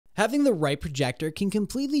Having the right projector can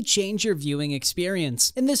completely change your viewing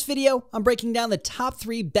experience. In this video, I'm breaking down the top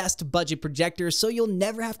 3 best budget projectors so you'll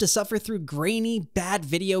never have to suffer through grainy, bad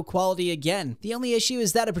video quality again. The only issue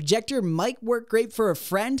is that a projector might work great for a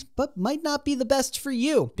friend, but might not be the best for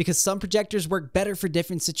you, because some projectors work better for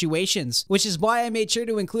different situations, which is why I made sure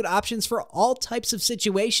to include options for all types of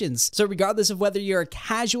situations. So regardless of whether you're a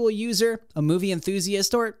casual user, a movie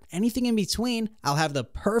enthusiast, or anything in between, I'll have the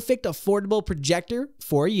perfect affordable projector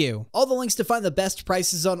for you. All the links to find the best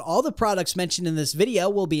prices on all the products mentioned in this video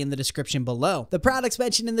will be in the description below. The products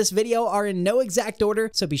mentioned in this video are in no exact order,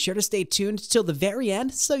 so be sure to stay tuned till the very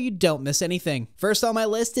end so you don't miss anything. First on my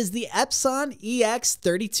list is the Epson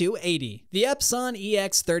EX3280. The Epson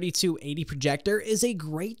EX3280 projector is a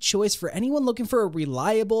great choice for anyone looking for a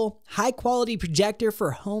reliable, high-quality projector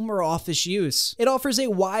for home or office use. It offers a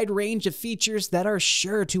wide range of features that are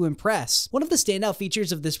sure to impress. One of the standout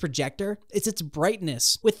features of this projector is its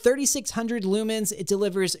brightness. With 3600 lumens, it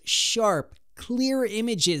delivers sharp, clear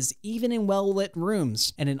images even in well-lit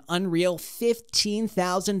rooms, and an unreal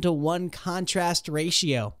 15,000 to 1 contrast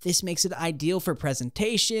ratio. This makes it ideal for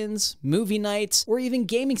presentations, movie nights, or even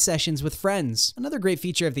gaming sessions with friends. Another great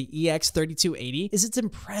feature of the EX3280 is its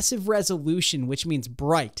impressive resolution, which means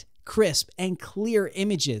bright, crisp, and clear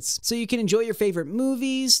images, so you can enjoy your favorite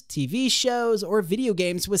movies, TV shows, or video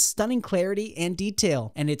games with stunning clarity and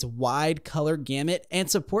detail. And its wide color gamut and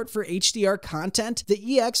support for HDR content, the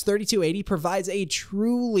EX3280 provides a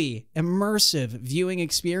truly immersive viewing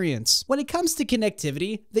experience. When it comes to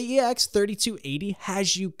connectivity, the EX3280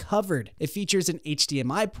 has you covered. It features an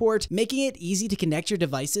HDMI port, making it easy to connect your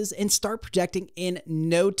devices and start projecting in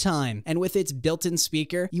no time. And with its built-in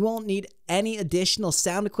speaker, you won't need any additional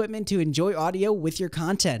sound equipment to enjoy audio with your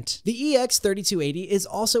content. The EX3280 is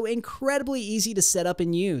also incredibly easy to set up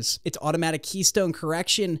and use. Its automatic keystone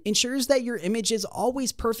correction ensures that your image is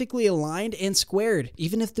always perfectly aligned and squared,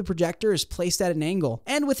 even if the projector is placed at an angle.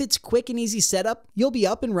 And with its quick and easy setup, you'll be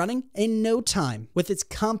up and running in no time. With its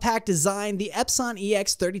compact design, the Epson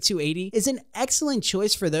EX3280 is an excellent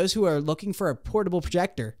choice for those who are looking for a portable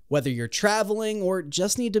projector. Whether you're traveling or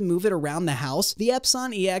just need to move it around the house, the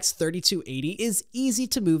Epson EX3280 is easy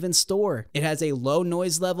to move and store. It has a low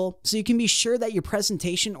noise level, so you can be sure that your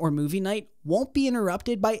presentation or movie night won't be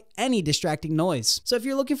interrupted by any distracting noise. So if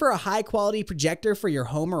you're looking for a high quality projector for your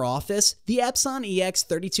home or office, the Epson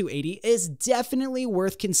EX3280 is definitely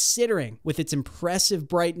worth considering. With its impressive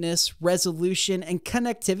brightness, resolution, and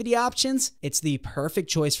connectivity options, it's the perfect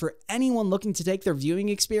choice for anyone looking to take their viewing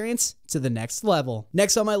experience to the next level.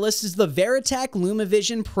 Next on my list is the Verratek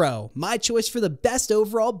Lumavision Pro, my choice for the best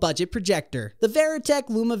overall budget projector. The Verratek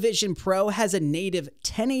Lumavision Pro has a native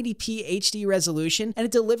 1080p HD resolution, and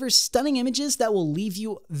it delivers stunning images that will leave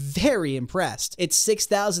you very impressed. Its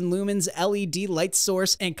 6000 lumens LED light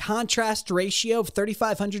source and contrast ratio of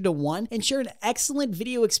 3500 to 1 ensure an excellent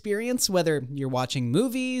video experience whether you're watching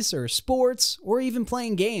movies or sports or even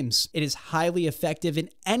playing games. It is highly effective in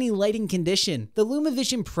any lighting condition. The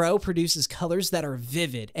Lumavision Pro produces colors that are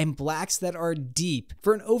vivid and blacks that are deep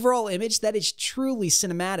for an overall image that is truly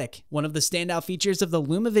cinematic. One of the standout features of the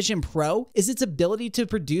Lumavision Pro is its ability to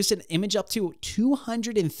produce an image up to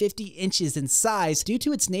 250 inches in size due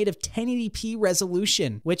to its native 1080p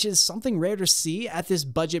resolution, which is something rare to see at this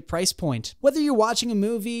budget price point. Whether you're watching a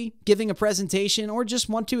movie, giving a presentation, or just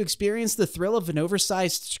want to experience the thrill of an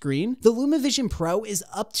oversized screen, the Lumavision Pro is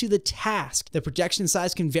up to the task. The projection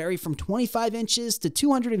size can vary from 25 inches to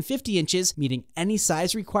 250 inches, meeting any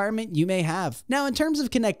size requirement you may have. Now, in terms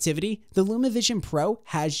of connectivity, the Lumavision Pro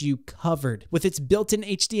has you covered. With its built-in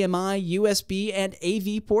HDMI, USB, and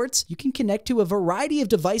AV ports, you can connect to a variety of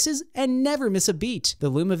devices and never miss a beat.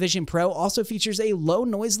 The Lumavision Pro also features a low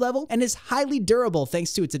noise level and is highly durable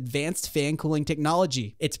thanks to its advanced fan cooling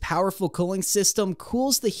technology. Its powerful cooling system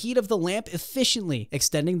cools the heat of the lamp efficiently,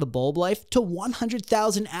 extending the bulb life to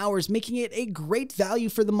 100,000 hours, making it a great value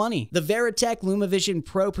for the money. The Verratek Lumavision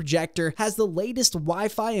Pro projector has the latest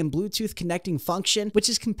Wi-Fi and Bluetooth connecting function, which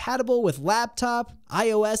is compatible with laptop,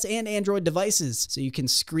 iOS, and Android devices, so you can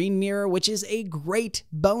screen mirror, which is a great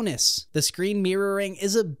bonus. The screen mirroring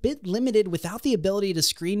is a bit limited without the ability to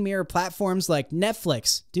screen mirror platforms like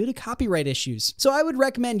Netflix due to copyright issues, so I would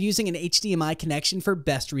recommend using an HDMI connection for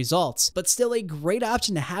best results, but still a great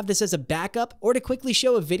option to have this as a backup or to quickly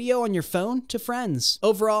show a video on your phone to friends.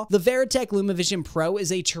 Overall, the Verratek Lumavision Pro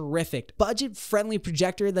is a terrific, budget-friendly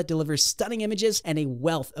projector that delivers stunning images and a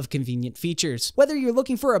wealth of convenient features. Whether you're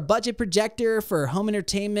looking for a budget projector for home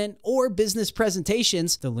entertainment or business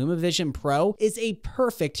presentations, the Lumavision Pro is a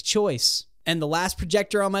perfect choice. And the last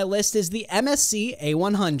projector on my list is the MSC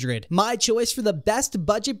A100, my choice for the best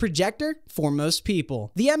budget projector for most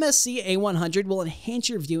people. The MSC A100 will enhance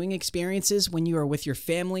your viewing experiences when you are with your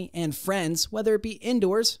family and friends, whether it be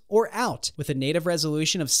indoors or out. With a native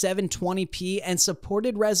resolution of 720p and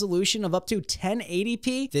supported resolution of up to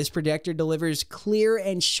 1080p, this projector delivers clear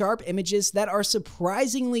and sharp images that are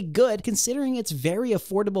surprisingly good considering its very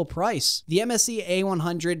affordable price. The MSC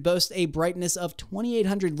A100 boasts a brightness of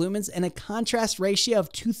 2800 lumens and a contrast ratio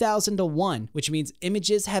of 2000:1, which means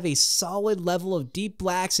images have a solid level of deep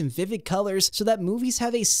blacks and vivid colors so that movies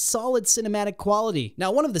have a solid cinematic quality.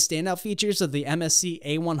 Now, one of the standout features of the MSC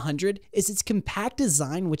A100 is its compact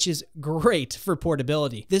design, which is great for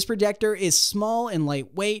portability. This projector is small and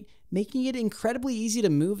lightweight, making it incredibly easy to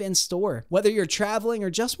move and store. Whether you're traveling or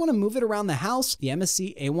just want to move it around the house, the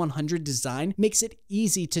MSC A100 design makes it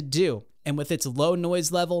easy to do. And with its low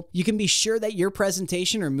noise level, you can be sure that your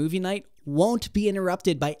presentation or movie night won't be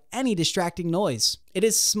interrupted by any distracting noise. It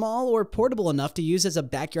is small or portable enough to use as a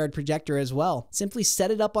backyard projector as well. Simply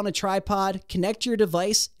set it up on a tripod, connect your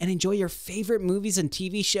device, and enjoy your favorite movies and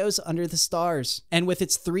TV shows under the stars. And with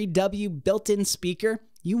its 3W built-in speaker,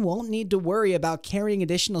 you won't need to worry about carrying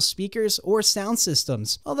additional speakers or sound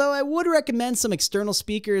systems. Although I would recommend some external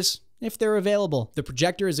speakers if they're available. The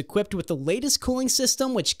projector is equipped with the latest cooling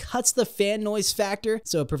system, which cuts the fan noise factor,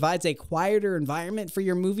 so it provides a quieter environment for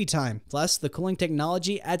your movie time. Plus, the cooling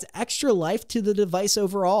technology adds extra life to the device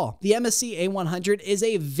overall. The MSC A100 is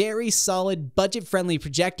a very solid, budget-friendly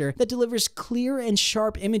projector that delivers clear and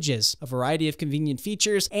sharp images, a variety of convenient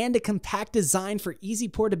features, and a compact design for easy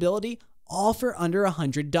portability, all for under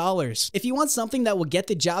 $100. If you want something that will get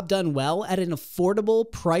the job done well at an affordable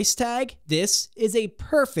price tag, this is a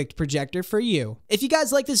perfect projector for you. If you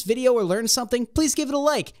guys like this video or learned something, please give it a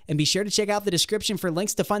like, and be sure to check out the description for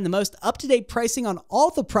links to find the most up-to-date pricing on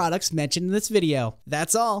all the products mentioned in this video.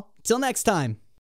 That's all. Till next time.